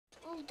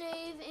Uncle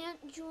Dave,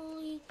 Aunt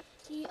Julie,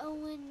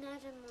 Owen,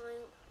 Ned, and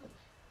Lyle.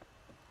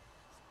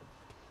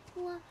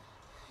 Well,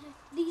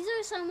 these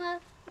are some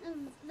of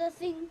the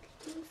things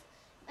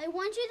I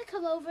want you to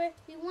come over.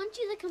 We want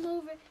you to come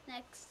over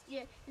next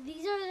year.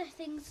 These are the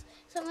things,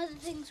 some of the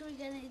things we're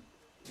going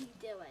to be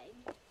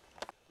doing.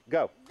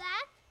 Go.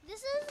 This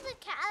is the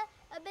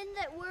cabin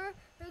that we're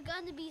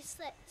going to be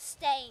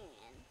staying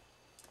in.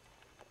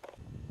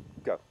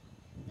 Go.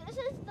 This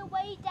is the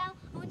way down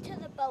onto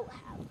the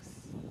boathouse.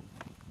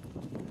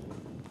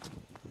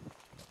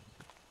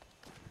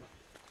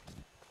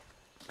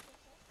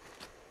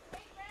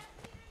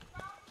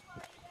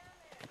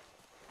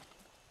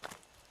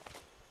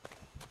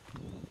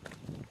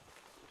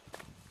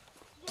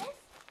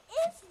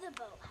 This is the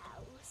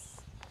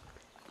boathouse.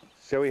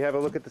 Shall we have a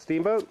look at the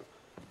steamboat?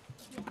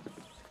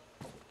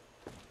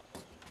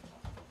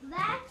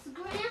 That's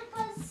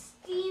Grandpa's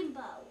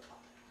steamboat.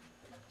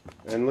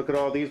 And look at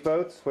all these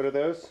boats. What are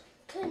those?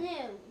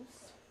 Canoes.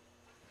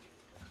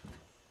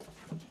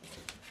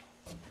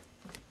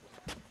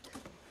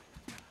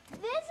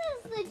 This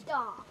is the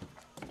dock.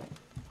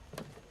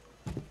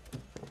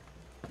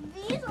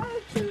 These are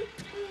two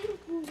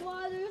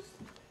waters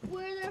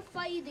where they're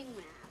fighting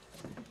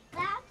rafts.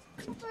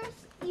 That's the first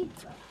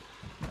steamboat.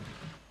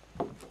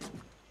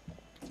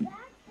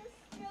 That's the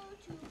snow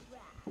tube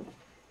raft.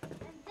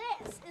 And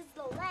this is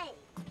the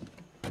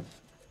lake.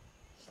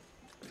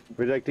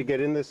 Would you like to get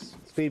in this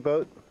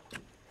speedboat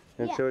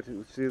and Yeah. show it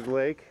to see the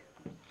lake?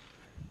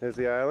 There's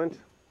the island.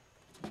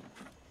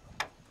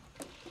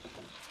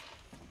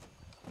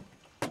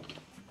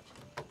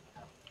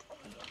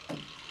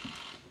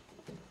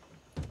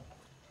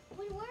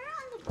 When we're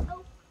on the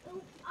boat,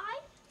 I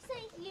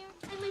sit here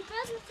and my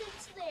brother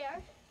sits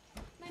there.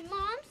 My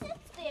mom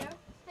sits there.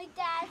 My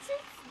dad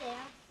sits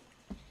there.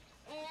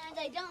 And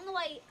I don't know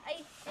why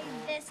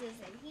this is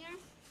in here.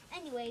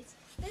 Anyways,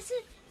 this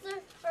is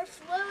our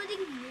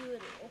floating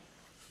noodle.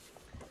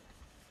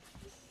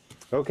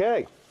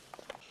 Okay.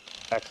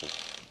 Excellent.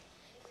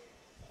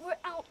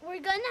 We're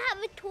gonna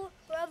have a tour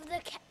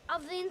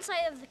of the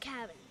inside of the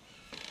cabin.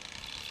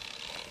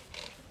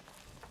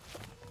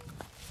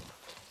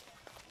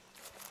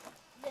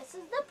 This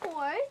is the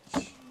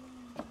porch.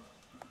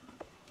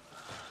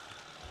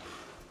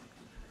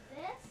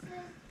 This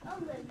is a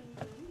living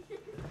room.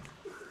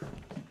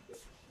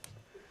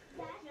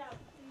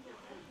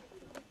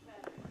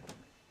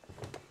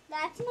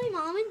 That's my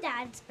mom and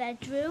dad's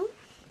bedroom.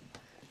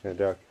 Yeah,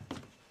 Doc.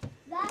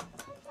 That's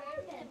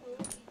our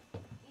bedroom.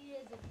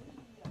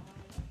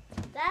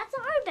 That's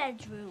our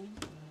bedroom.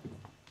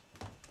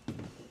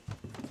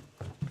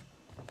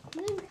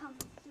 Then come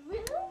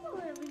through the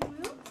living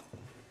room.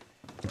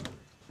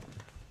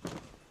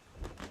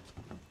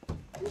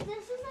 And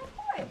this is our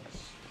porch.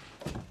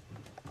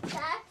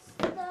 That's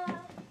the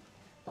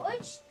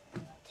porch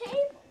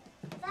table.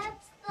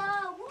 That's the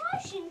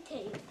washing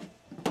table.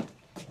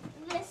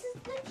 This is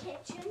the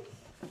kitchen.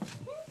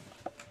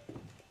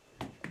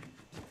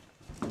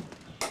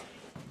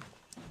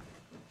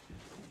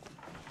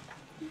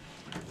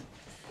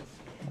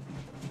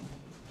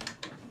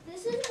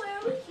 This is where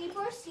we keep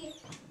our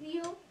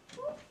cereal.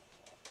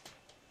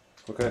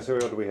 What kind of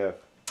cereal do we have?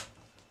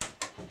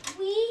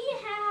 We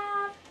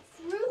have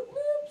Fruit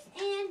Loops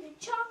and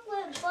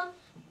chocolate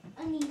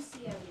bunny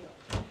cereal.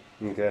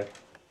 Okay.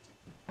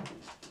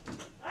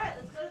 Alright,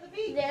 let's go to the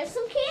beach. There's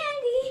some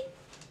candy.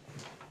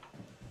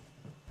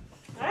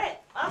 Alright,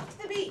 off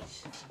to the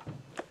beach.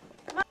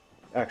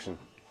 Action.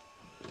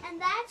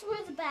 And that's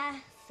where the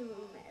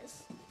bathroom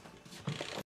is.